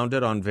it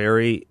founded on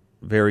very,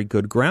 very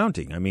good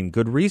grounding. I mean,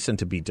 good reason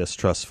to be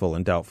distrustful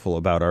and doubtful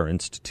about our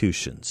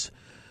institutions.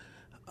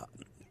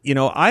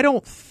 I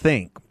don't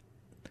think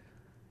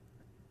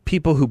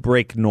people who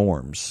break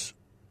norms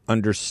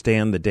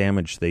understand the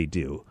damage they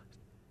do.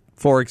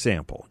 For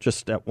example,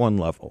 just at one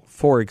level,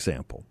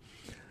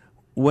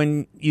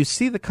 when you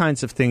see the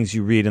kinds of things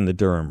you read in the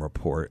Durham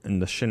report and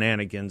the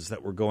shenanigans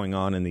that were going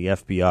on in the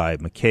FBI,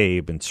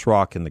 McCabe and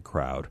Strzok in the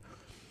crowd,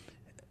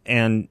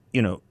 and,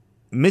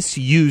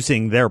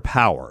 misusing their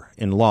power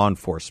in law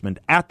enforcement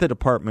at the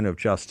Department of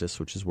Justice,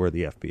 which is where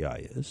the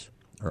FBI is,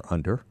 or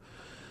under,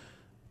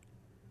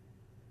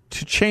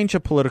 to change a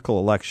political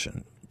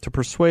election, to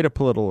persuade a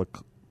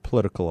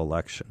political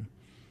election,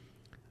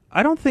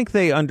 I don't think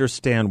they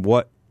understand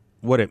what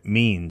it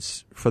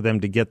means for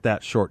them to get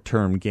that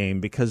short-term gain,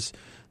 because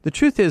the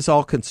truth is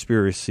all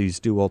conspiracies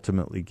do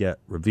ultimately get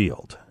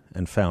revealed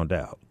and found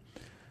out.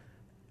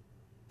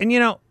 And,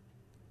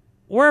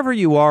 wherever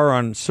you are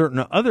on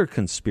certain other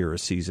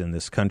conspiracies in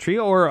this country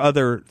or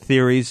other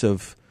theories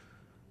of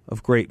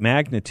great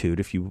magnitude,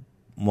 if you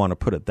want to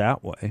put it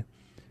that way,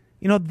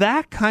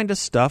 that kind of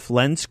stuff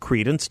lends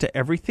credence to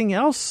everything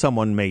else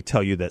someone may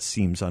tell you that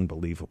seems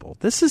unbelievable.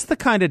 This is the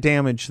kind of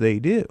damage they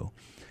do.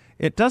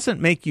 It doesn't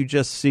make you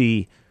just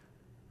see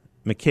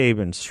McCabe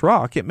and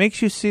Strzok. It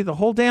makes you see the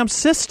whole damn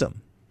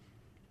system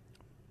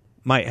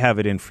might have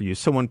it in for you.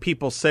 So when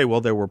people say, well,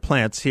 there were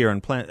plants here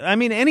and plants, I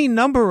mean, any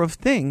number of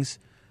things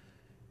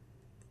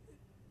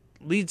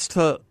leads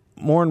to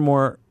more and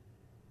more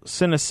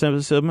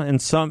cynicism,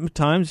 and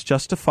sometimes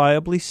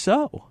justifiably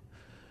so.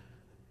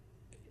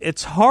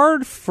 It's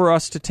hard for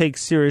us to take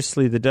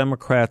seriously the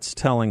Democrats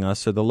telling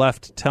us, or the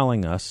left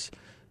telling us,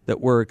 that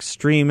we're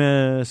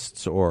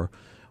extremists or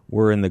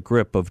we're in the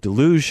grip of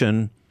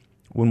delusion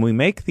when we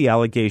make the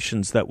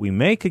allegations that we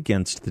make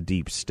against the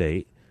deep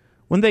state,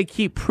 when they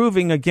keep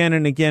proving again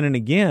and again and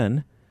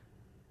again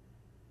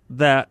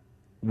that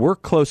we're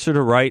closer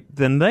to right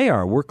than they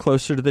are. We're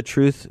closer to the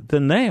truth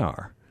than they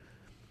are.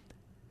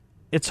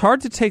 It's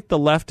hard to take the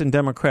left and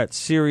Democrats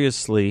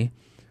seriously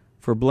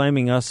for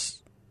blaming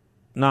us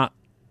not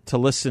to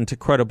listen to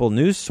credible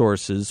news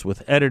sources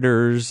with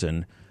editors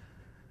and,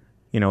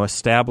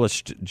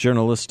 established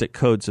journalistic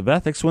codes of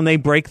ethics when they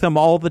break them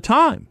all the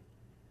time.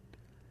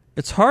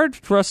 It's hard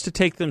for us to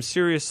take them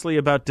seriously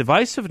about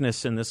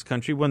divisiveness in this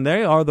country when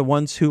they are the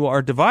ones who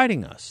are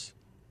dividing us.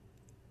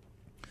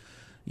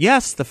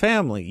 Yes, the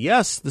family.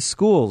 Yes, the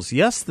schools.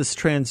 Yes, this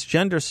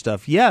transgender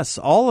stuff. Yes,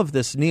 all of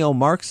this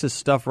neo-Marxist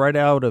stuff right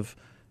out of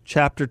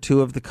Chapter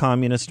 2 of the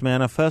Communist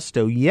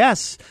Manifesto.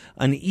 Yes,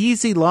 an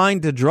easy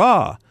line to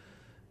draw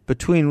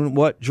between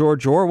what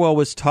George Orwell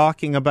was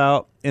talking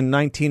about in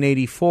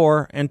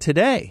 1984 and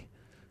today.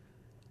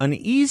 An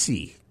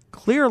easy,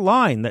 clear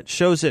line that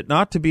shows it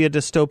not to be a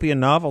dystopian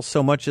novel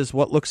so much as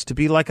what looks to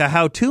be like a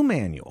how-to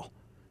manual,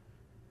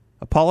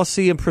 a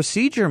policy and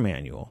procedure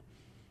manual.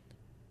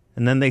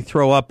 And then they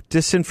throw up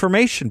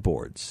disinformation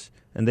boards,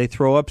 and they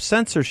throw up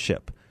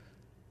censorship,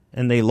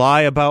 and they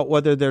lie about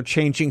whether they're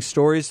changing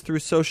stories through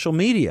social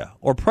media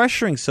or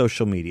pressuring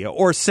social media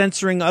or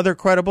censoring other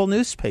credible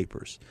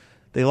newspapers.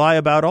 They lie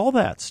about all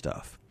that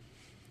stuff.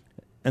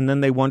 And then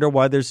they wonder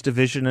why there's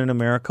division in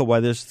America, why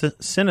there's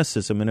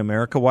cynicism in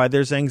America, why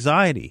there's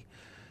anxiety,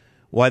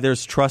 why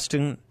there's trust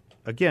in,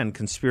 again,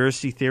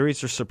 conspiracy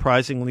theories or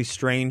surprisingly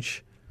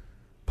strange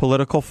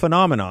political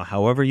phenomena,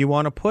 however you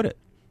want to put it.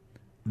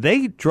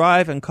 They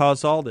drive and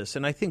cause all this.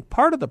 And I think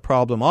part of the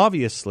problem,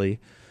 obviously,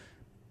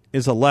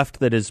 is a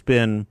left that has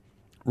been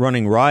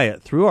running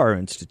riot through our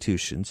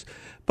institutions.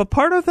 But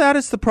part of that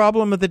is the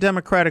problem of the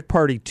Democratic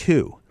Party,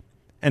 too.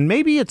 And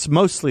maybe it's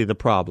mostly the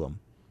problem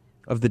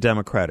of the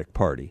Democratic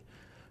Party,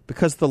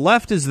 because the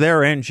left is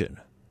their engine,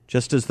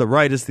 just as the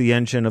right is the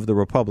engine of the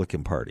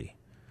Republican Party.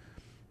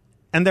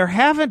 And there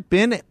haven't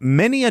been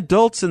many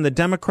adults in the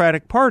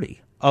Democratic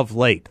Party of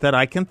late that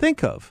I can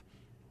think of.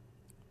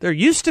 There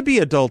used to be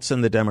adults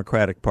in the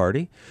Democratic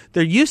Party.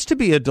 There used to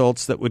be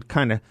adults that would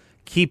kind of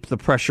keep the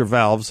pressure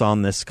valves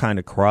on this kind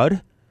of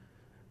crud.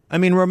 I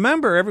mean,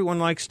 remember, everyone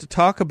likes to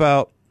talk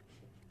about,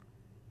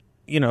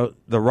 the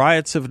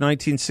riots of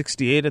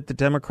 1968 at the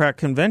Democrat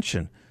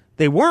Convention.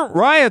 They weren't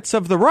riots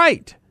of the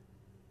right.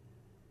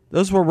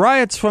 Those were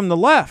riots from the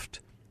left,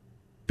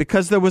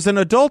 because there was an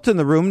adult in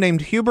the room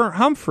named Hubert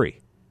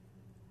Humphrey.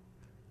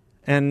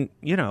 And,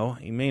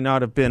 he may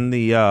not have been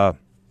the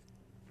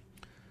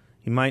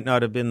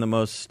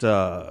most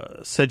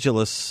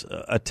sedulous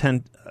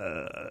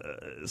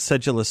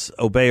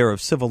obeyer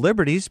of civil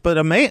liberties, but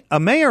a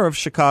mayor of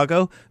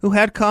Chicago who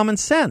had common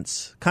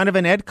sense, kind of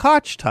an Ed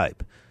Koch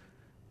type.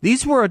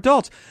 These were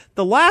adults.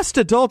 The last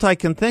adult I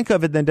can think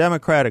of in the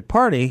Democratic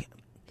Party,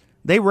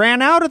 they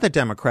ran out of the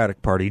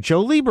Democratic Party,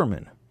 Joe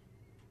Lieberman.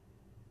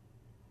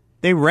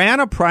 They ran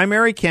a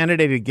primary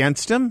candidate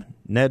against him,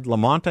 Ned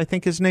Lamont, I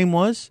think his name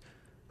was,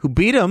 who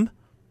beat him.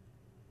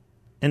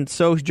 And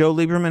so Joe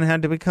Lieberman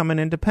had to become an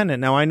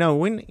independent. Now, I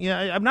know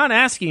I'm not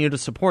asking you to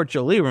support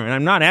Joe Lieberman.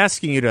 I'm not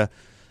asking you to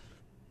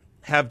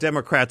have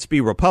Democrats be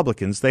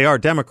Republicans. They are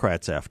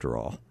Democrats, after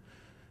all.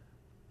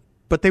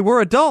 But they were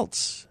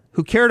adults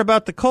who cared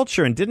about the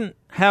culture and didn't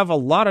have a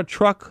lot of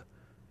truck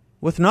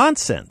with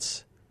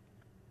nonsense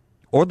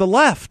or the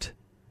left.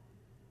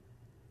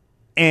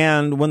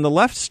 And when the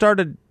left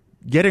started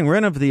getting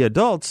rid of the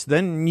adults,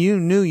 then you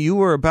knew you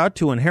were about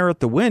to inherit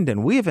the wind,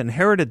 and we have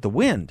inherited the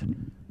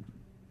wind.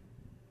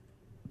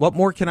 What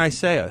more can I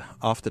say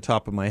off the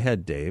top of my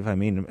head, Dave? I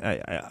mean,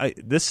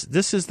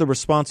 this is the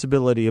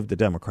responsibility of the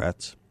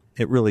Democrats.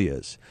 It really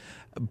is.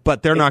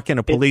 But they're not going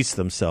to police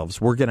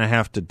themselves. We're going to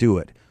have to do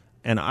it.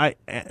 And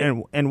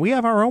we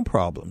have our own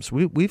problems.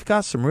 We've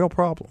got some real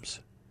problems.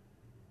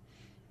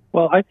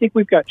 Well, I think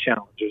we've got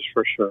challenges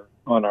for sure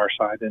on our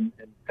side, and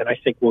I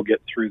think we'll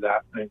get through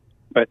that.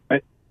 But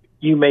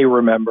you may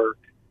remember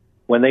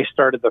when they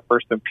started the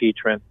first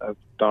impeachment of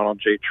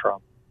Donald J.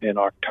 Trump in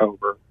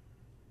October,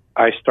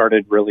 I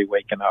started really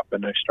waking up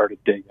and I started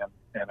digging,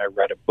 and I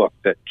read a book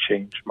that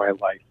changed my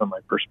life and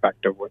my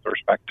perspective with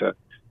respect to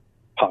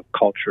pop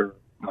culture,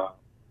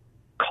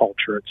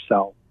 culture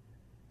itself,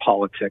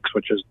 politics,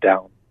 which is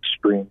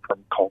downstream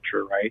from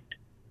culture, right?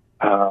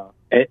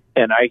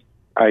 And I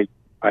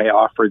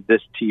offered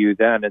this to you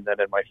then, and then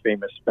in my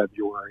famous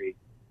February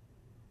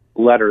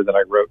letter that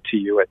I wrote to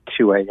you at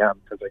 2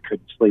 a.m. because I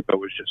couldn't sleep, it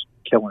was just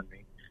killing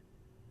me,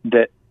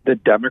 that the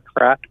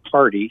Democrat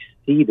Party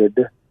ceded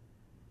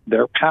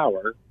their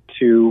power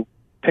to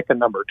pick a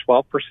number,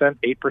 12%,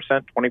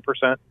 8%,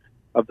 20%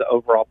 of the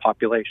overall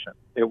population.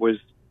 It was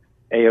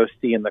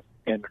AOC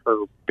and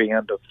her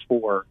band of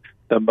four,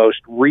 the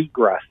most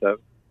regressive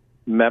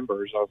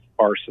members of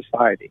our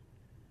society.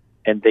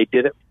 And they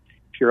did it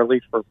purely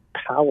for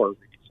power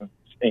reasons.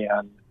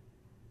 And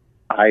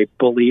I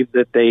believe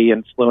that they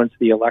influenced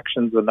the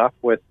elections enough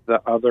with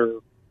the other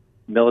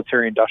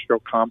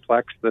military-industrial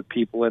complex, the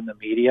people in the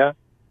media,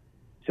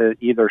 to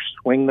either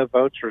swing the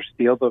votes or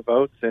steal the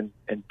votes and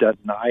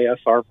deny us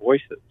our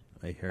voices.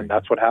 And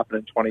that's what happened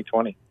in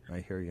 2020. I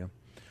hear you.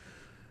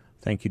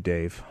 Thank you,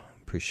 Dave.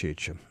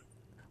 Appreciate you.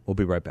 We'll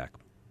be right back.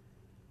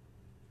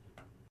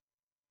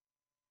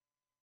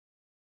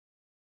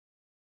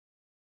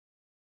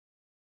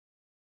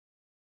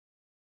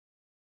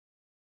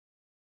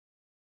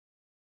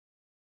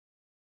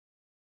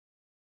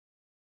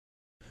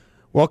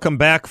 Welcome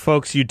back,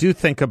 folks. You do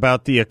think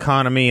about the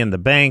economy and the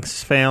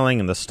banks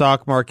failing and the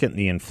stock market and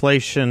the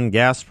inflation,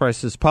 gas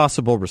prices,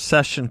 possible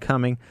recession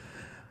coming.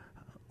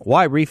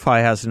 Why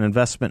Refi has an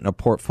investment in a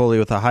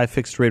portfolio with a high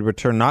fixed rate of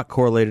return not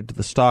correlated to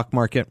the stock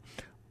market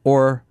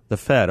or the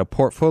Fed. A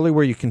portfolio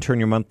where you can turn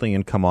your monthly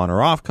income on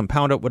or off,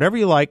 compound it, whatever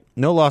you like,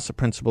 no loss of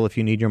principal if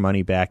you need your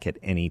money back at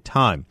any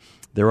time.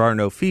 There are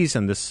no fees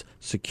in this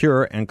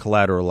secure and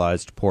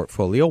collateralized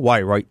portfolio.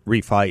 Why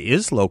Refi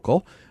is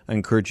local. I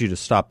encourage you to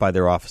stop by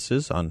their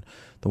offices on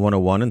the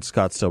 101 and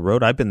Scottsdale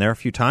Road. I've been there a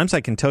few times.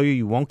 I can tell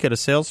you won't get a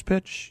sales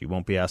pitch. You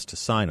won't be asked to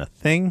sign a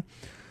thing.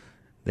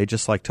 They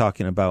just like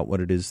talking about what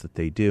it is that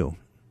they do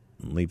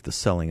and leave the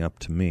selling up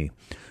to me.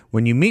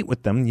 When you meet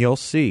with them, you'll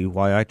see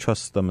why I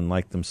trust them and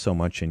like them so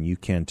much, and you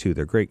can too.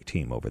 They're a great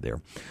team over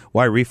there.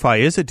 Why Refi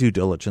is a due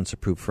diligence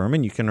approved firm,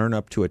 and you can earn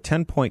up to a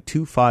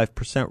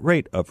 10.25%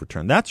 rate of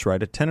return. That's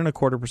right, a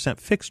 10.25%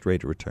 fixed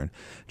rate of return.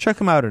 Check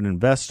them out at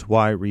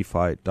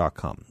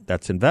investyrefy.com.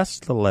 That's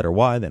invest, the letter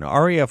Y, then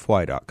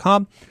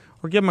refy.com,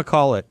 or give them a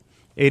call at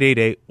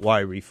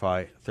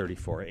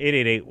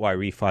 888-YREFI34.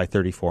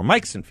 888-YREFI34.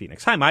 Mike's in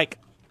Phoenix. Hi, Mike.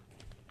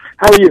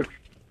 How are you?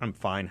 I'm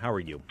fine. How are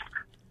you?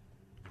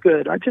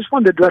 Good. I just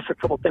wanted to address a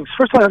couple of things.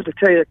 First, I have to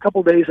tell you, a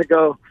couple of days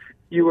ago,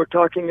 you were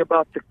talking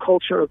about the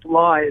culture of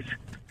lies,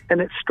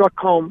 and it struck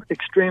home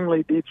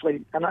extremely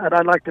deeply. And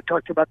I'd like to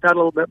talk to you about that a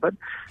little bit. But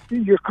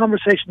your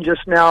conversation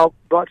just now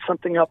brought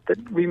something up that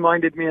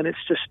reminded me, and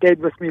it's just stayed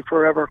with me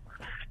forever.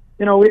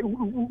 You know,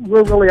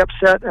 we're really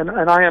upset, and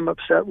I am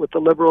upset with the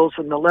liberals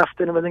and the left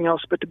and everything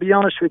else. But to be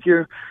honest with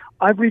you,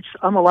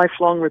 I'm a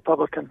lifelong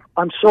Republican.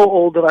 I'm so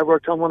old that I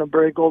worked on one of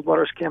Barry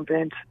Goldwater's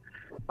campaigns.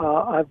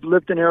 I've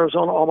lived in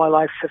Arizona all my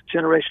life, fifth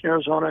generation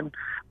Arizona, and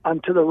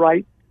I'm to the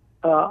right.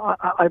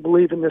 I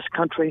believe in this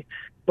country,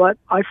 but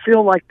I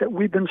feel like that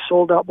we've been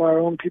sold out by our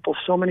own people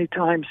so many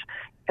times.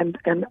 And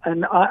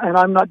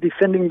I'm not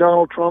defending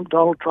Donald Trump.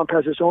 Donald Trump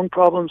has his own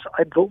problems.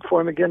 I'd vote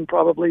for him again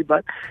probably,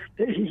 but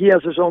he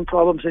has his own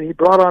problems, and he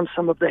brought on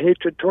some of the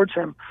hatred towards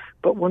him.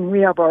 But when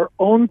we have our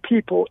own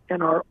people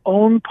in our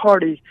own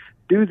party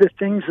do the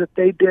things that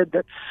they did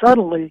that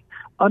subtly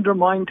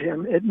undermined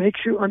him, it makes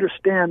you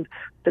understand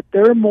that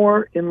they're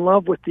more in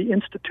love with the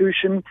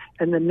institution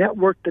and the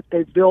network that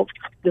they built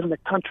than the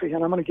country.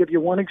 And I'm going to give you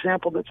one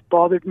example that's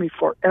bothered me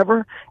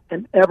forever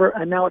and ever,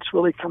 and now it's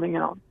really coming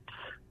out.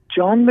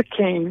 John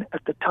McCain,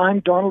 at the time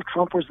Donald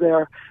Trump was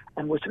there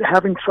and was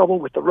having trouble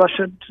with the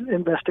Russian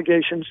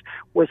investigations,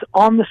 was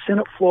on the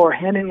Senate floor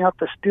handing out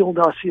the Steele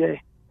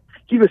dossier.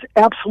 He was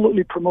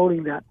absolutely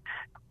promoting that,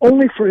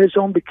 only for his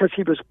own, because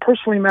he was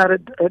personally mad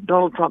at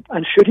Donald Trump.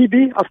 And should he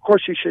be? Of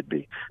course he should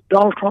be.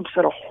 Donald Trump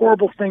said a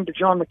horrible thing to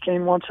John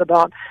McCain once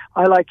about,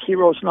 I like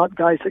heroes, not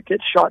guys that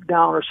get shot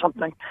down or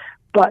something.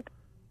 But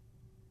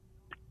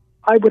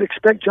I would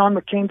expect John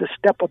McCain to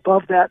step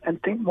above that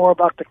and think more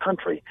about the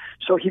country.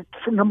 So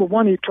number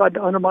one, he tried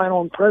to undermine our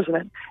own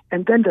president,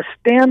 and then to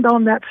stand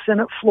on that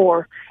Senate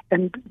floor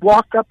and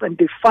walk up and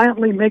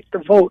defiantly make the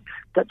vote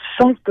that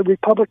sunk the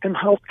Republican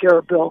health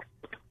care bill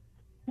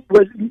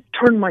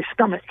turned my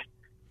stomach.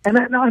 And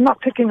I'm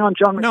not picking on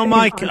John McCain. No,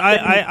 Mike,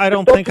 I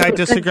don't think I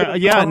disagree.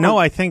 Yeah, no,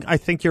 I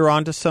think you're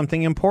on to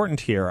something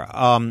important here.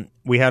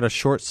 We had a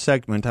short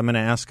segment. I'm going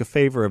to ask a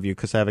favor of you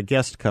because I have a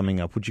guest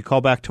coming up. Would you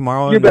call back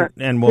tomorrow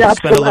and we'll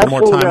spend a little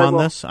more time on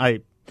this?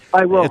 I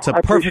will. It's a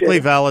perfectly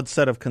valid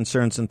set of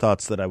concerns and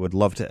thoughts that I would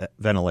love to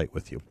ventilate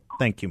with you.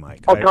 Thank you,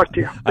 Mike. I'll talk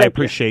to you. I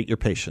appreciate your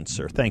patience,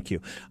 sir. Thank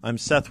you. I'm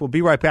Seth. We'll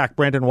be right back.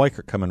 Brandon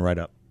Weichert coming right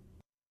up.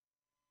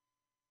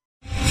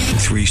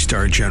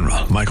 3-star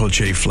General Michael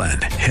J.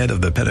 Flynn, head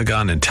of the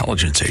Pentagon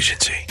Intelligence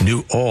Agency,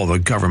 knew all the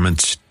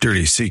government's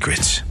dirty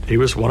secrets. He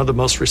was one of the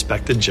most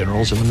respected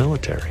generals in the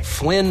military.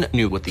 Flynn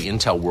knew what the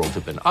intel world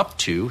had been up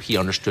to. He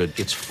understood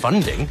its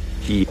funding.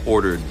 He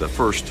ordered the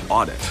first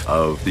audit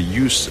of the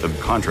use of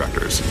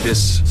contractors.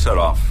 This set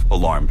off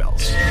alarm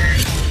bells.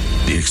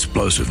 The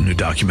explosive new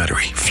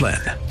documentary, Flynn,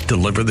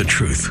 Deliver the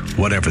Truth,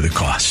 Whatever the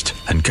Cost,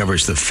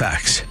 uncovers the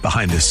facts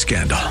behind this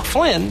scandal.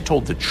 Flynn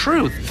told the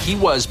truth. He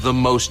was the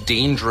most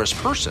dangerous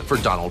person for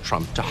Donald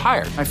Trump to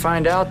hire. I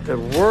find out the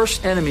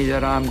worst enemy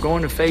that I'm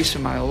going to face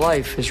in my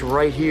life is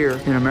right here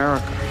in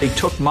America. They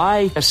took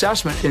my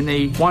assessment and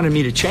they wanted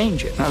me to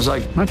change it. And I was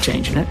like, I'm not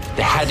changing it.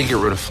 They had to get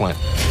rid of Flynn.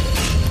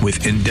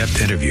 With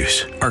in-depth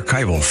interviews,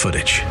 archival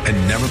footage, and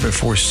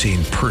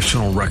never-before-seen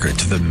personal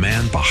records of the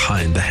man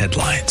behind the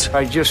headlines.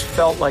 I just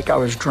felt like I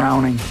was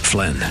drowning.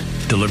 Flynn,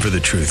 Deliver the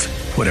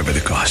Truth, Whatever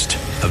the Cost.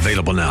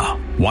 Available now.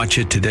 Watch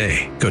it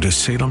today. Go to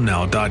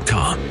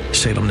salemnow.com.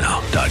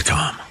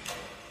 salemnow.com.